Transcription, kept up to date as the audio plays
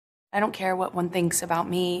I don't care what one thinks about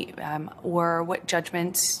me or what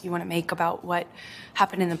judgments you want to make about what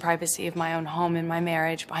happened in the privacy of my own home and my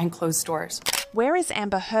marriage behind closed doors. Where is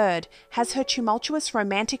Amber Heard? Has her tumultuous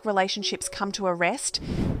romantic relationships come to a rest?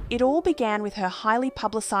 It all began with her highly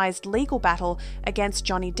publicized legal battle against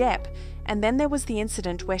Johnny Depp, and then there was the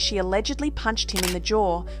incident where she allegedly punched him in the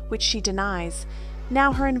jaw, which she denies.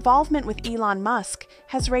 Now her involvement with Elon Musk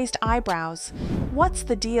has raised eyebrows. What's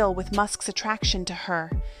the deal with Musk's attraction to her?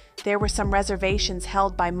 There were some reservations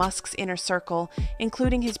held by Musk's inner circle,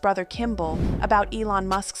 including his brother Kimball, about Elon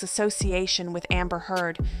Musk's association with Amber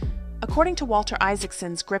Heard. According to Walter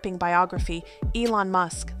Isaacson's gripping biography, Elon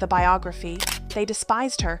Musk, the biography, they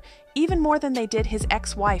despised her, even more than they did his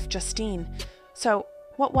ex-wife, Justine. So,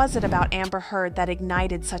 what was it about Amber Heard that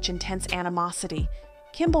ignited such intense animosity?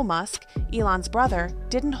 Kimball Musk, Elon's brother,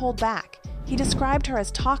 didn't hold back. He described her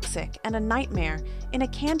as toxic and a nightmare. In a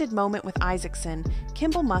candid moment with Isaacson,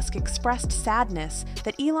 Kimball Musk expressed sadness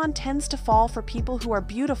that Elon tends to fall for people who are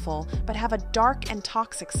beautiful but have a dark and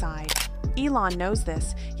toxic side. Elon knows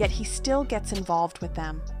this, yet he still gets involved with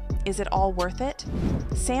them. Is it all worth it?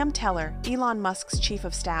 Sam Teller, Elon Musk's chief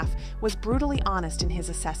of staff, was brutally honest in his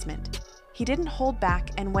assessment. He didn't hold back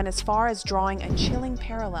and went as far as drawing a chilling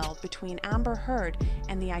parallel between Amber Heard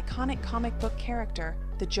and the iconic comic book character,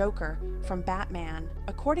 the Joker, from Batman.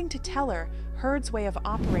 According to Teller, Heard's way of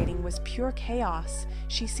operating was pure chaos.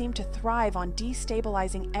 She seemed to thrive on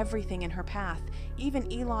destabilizing everything in her path.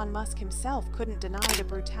 Even Elon Musk himself couldn't deny the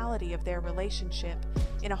brutality of their relationship.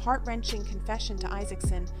 In a heart-wrenching confession to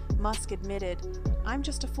Isaacson, Musk admitted, "I'm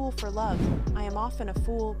just a fool for love. I am often a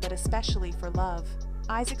fool, but especially for love."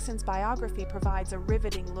 Isaacson's biography provides a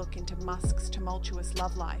riveting look into Musk's tumultuous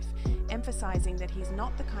love life, emphasizing that he's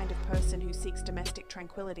not the kind of person who seeks domestic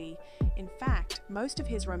tranquility. In fact, most of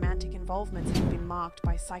his romantic involvements have been marked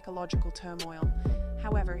by psychological turmoil.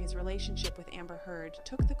 However, his relationship with Amber Heard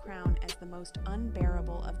took the crown as the most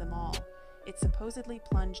unbearable of them all. It supposedly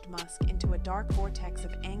plunged Musk into a dark vortex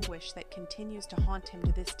of anguish that continues to haunt him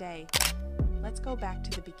to this day. Let's go back to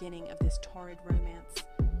the beginning of this torrid romance.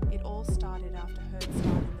 It all started after Heard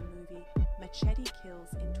starred in the movie Machete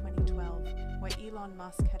Kills in 2012, where Elon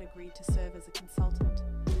Musk had agreed to serve as a consultant.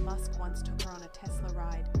 Musk once took her on a Tesla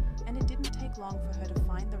ride, and it didn't take long for her to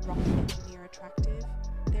find the rocket engineer attractive.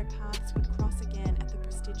 Their paths would cross again at the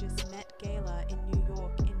prestigious Met Gala in New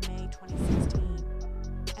York in May 2016.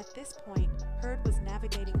 At this point, Heard was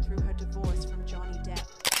navigating through her divorce from Johnny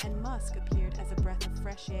Depp, and Musk appeared as a breath of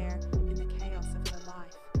fresh air in the chaos of her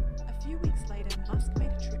life. A few weeks later, Musk made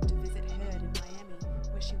a trip to visit Heard in Miami,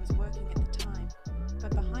 where she was working at the time.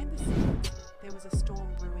 But behind the scenes, there was a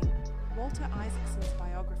storm brewing. Walter Isaacson's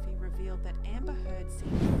biography revealed that Amber Heard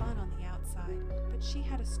seemed fun on the outside, but she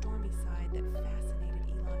had a stormy side that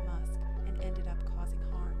fascinated Elon Musk and ended up causing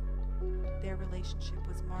harm. Their relationship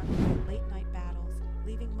was marked by late-night battles,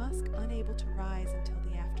 leaving Musk unable to rise until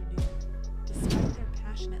the afternoon. Despite their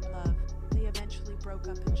passionate love, they eventually broke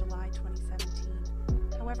up in July 2017.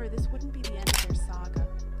 However, this wouldn't be the end of their saga.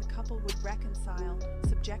 The couple would reconcile,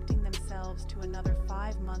 subjecting themselves to another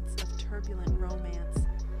 5 months of turbulent romance.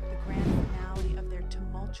 The grand finale of their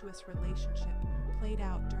tumultuous relationship played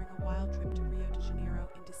out during a wild trip to Rio de Janeiro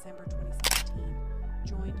in December 2017,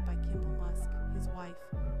 joined by Kimball Musk, his wife,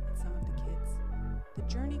 and some of the kids. The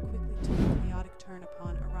journey quickly took a chaotic turn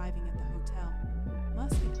upon arriving at the hotel.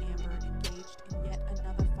 Musk and Amber engaged in yet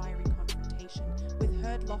another fiery confrontation, with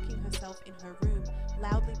Heard locking herself in her room,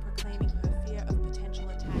 loudly proclaiming her fear of potential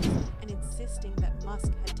attacks and insisting that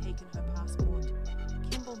Musk had taken her passport.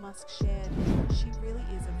 Kimball Musk shared, "She really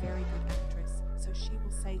is a very good actress, so she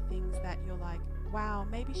will say things that you're like, wow,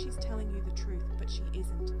 maybe she's telling you the truth, but she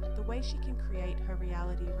isn't. The way she can create her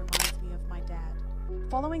reality reminds me of my dad."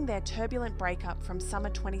 Following their turbulent breakup from summer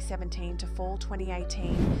 2017 to fall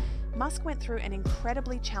 2018, Musk went through an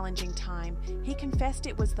incredibly challenging time. He confessed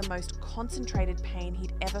it was the most concentrated pain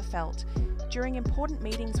he'd ever felt. During important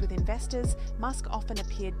meetings with investors, Musk often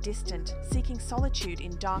appeared distant, seeking solitude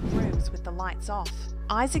in dark rooms with the lights off.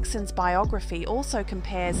 Isaacson's biography also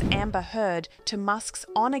compares Amber Heard to Musk's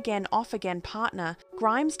on-again, off-again partner.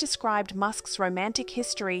 Grimes described Musk's romantic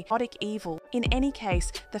history, chaotic evil. In any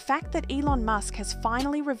case, the fact that Elon Musk has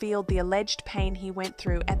finally revealed the alleged pain he went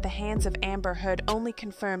through at the hands of Amber Heard only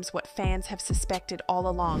confirms what fans have suspected all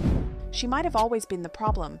along. She might have always been the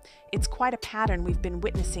problem. It's quite a pattern we've been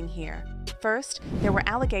witnessing here. First, there were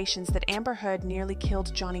allegations that Amber Heard nearly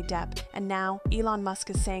killed Johnny Depp, and now Elon Musk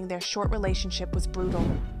is saying their short relationship was brutal.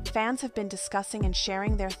 Fans have been discussing and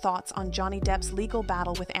sharing their thoughts on Johnny Depp's legal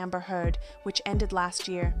battle with Amber Heard, which ended last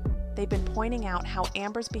year. They've been pointing out how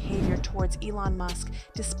Amber's behavior towards Elon Musk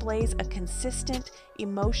displays a consistent,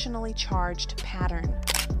 emotionally charged pattern.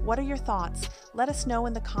 What are your thoughts? Let us know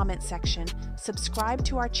in the comment section. Subscribe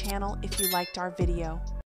to our channel if you liked our video.